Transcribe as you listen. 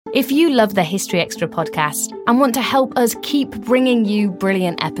If you love the History Extra podcast and want to help us keep bringing you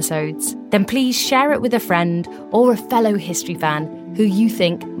brilliant episodes, then please share it with a friend or a fellow history fan who you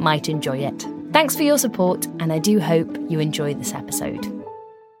think might enjoy it. Thanks for your support, and I do hope you enjoy this episode.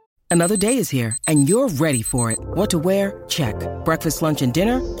 Another day is here, and you're ready for it. What to wear? Check. Breakfast, lunch, and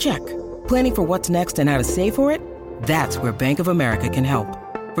dinner? Check. Planning for what's next and how to save for it? That's where Bank of America can help.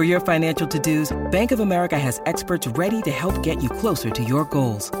 For your financial to-dos, Bank of America has experts ready to help get you closer to your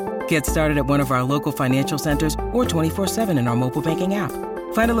goals. Get started at one of our local financial centers or 24/7 in our mobile banking app.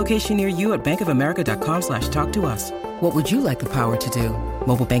 Find a location near you at bankofamerica.com/talktous. What would you like the power to do?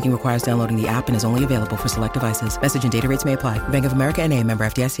 Mobile banking requires downloading the app and is only available for select devices. Message and data rates may apply. Bank of America N.A., member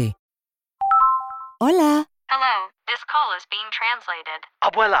FDIC. Hola. Hello, this call is being translated.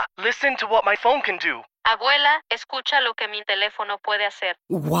 Abuela, listen to what my phone can do. Abuela, escucha lo que mi teléfono puede hacer.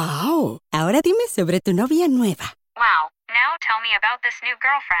 Wow. Ahora dime sobre tu novia nueva. Wow, now tell me about this new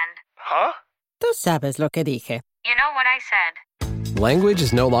girlfriend. Huh? Tú sabes lo que dije. You know what I said. Language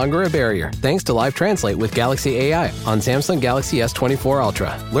is no longer a barrier thanks to Live Translate with Galaxy AI on Samsung Galaxy S24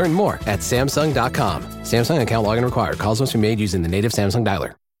 Ultra. Learn more at Samsung.com. Samsung account login required. Calls must be made using the native Samsung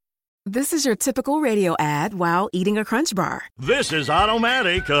dialer. This is your typical radio ad while eating a Crunch Bar. This is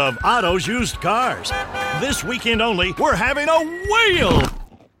Automatic of Otto's Used Cars. This weekend only, we're having a whale!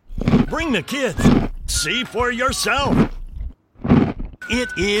 Bring the kids. See for yourself. It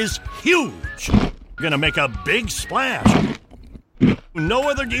is huge. Gonna make a big splash. No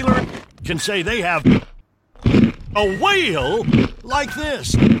other dealer can say they have a whale like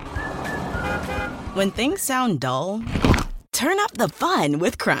this. When things sound dull, turn up the fun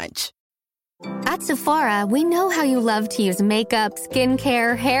with Crunch. At Sephora, we know how you love to use makeup,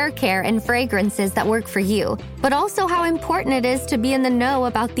 skincare, hair care, and fragrances that work for you, but also how important it is to be in the know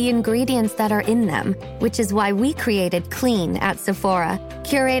about the ingredients that are in them, which is why we created Clean at Sephora.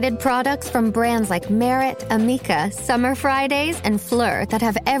 Curated products from brands like Merit, Amika, Summer Fridays, and Fleur that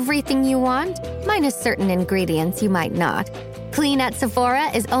have everything you want, minus certain ingredients you might not. Clean at Sephora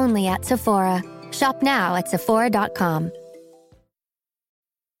is only at Sephora. Shop now at Sephora.com.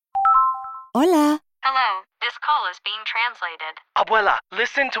 Hola. Hello, this call is being translated. Abuela,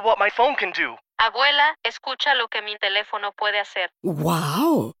 listen to what my phone can do. Abuela, escucha lo que mi teléfono puede hacer.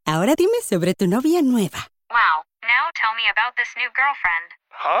 Wow. Ahora dime sobre tu novia nueva. Wow, now tell me about this new girlfriend.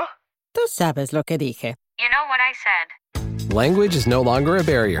 Huh? Tú sabes lo que dije. You know what I said. Language is no longer a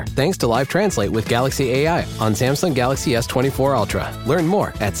barrier thanks to Live Translate with Galaxy AI on Samsung Galaxy S24 Ultra. Learn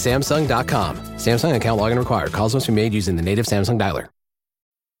more at Samsung.com. Samsung account login required. Calls must be made using the native Samsung dialer.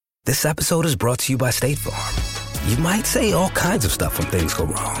 This episode is brought to you by State Farm. You might say all kinds of stuff when things go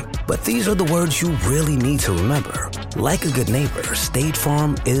wrong, but these are the words you really need to remember. Like a good neighbor, State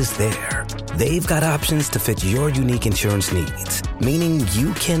Farm is there. They've got options to fit your unique insurance needs, meaning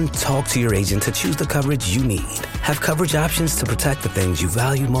you can talk to your agent to choose the coverage you need, have coverage options to protect the things you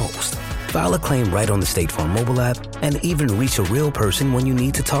value most, file a claim right on the State Farm mobile app, and even reach a real person when you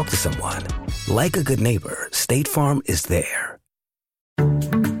need to talk to someone. Like a good neighbor, State Farm is there.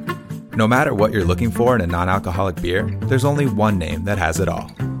 No matter what you're looking for in a non-alcoholic beer, there's only one name that has it all.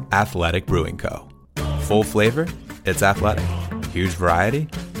 Athletic Brewing Co. Full flavor? It's athletic. Huge variety?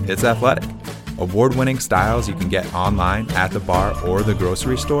 It's athletic. Award-winning styles you can get online, at the bar, or the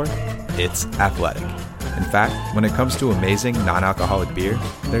grocery store? It's athletic. In fact, when it comes to amazing non-alcoholic beer,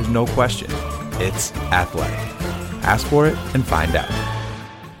 there's no question. It's athletic. Ask for it and find out.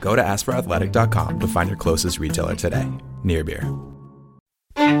 Go to askforathletic.com to find your closest retailer today. Near Beer.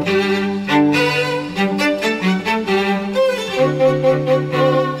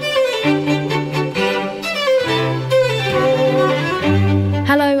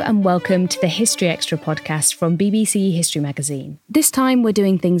 Hello and welcome to the History Extra podcast from BBC History Magazine. This time we're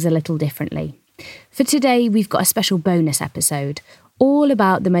doing things a little differently. For today we've got a special bonus episode all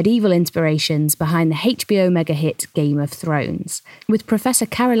about the medieval inspirations behind the HBO mega hit Game of Thrones with Professor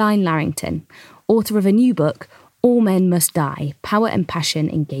Caroline Larrington, author of a new book, All Men Must Die, Power and Passion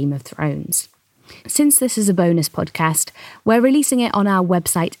in Game of Thrones. Since this is a bonus podcast, we're releasing it on our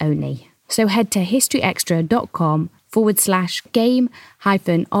website only. So head to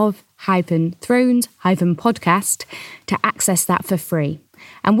historyextra.com/game-of-thrones-podcast to access that for free.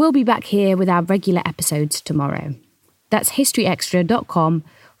 And we'll be back here with our regular episodes tomorrow. That's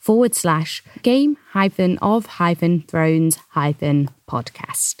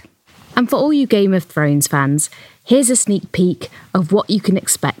historyextra.com/game-of-thrones-podcast. And for all you Game of Thrones fans, here's a sneak peek of what you can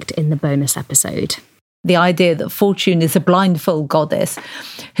expect in the bonus episode. The idea that Fortune is a blindfold goddess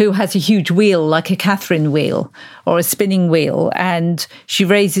who has a huge wheel like a Catherine wheel or a spinning wheel, and she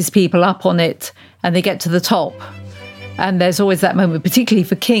raises people up on it and they get to the top. And there's always that moment, particularly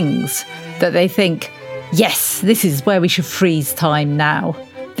for kings, that they think, yes, this is where we should freeze time now.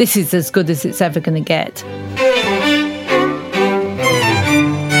 This is as good as it's ever going to get.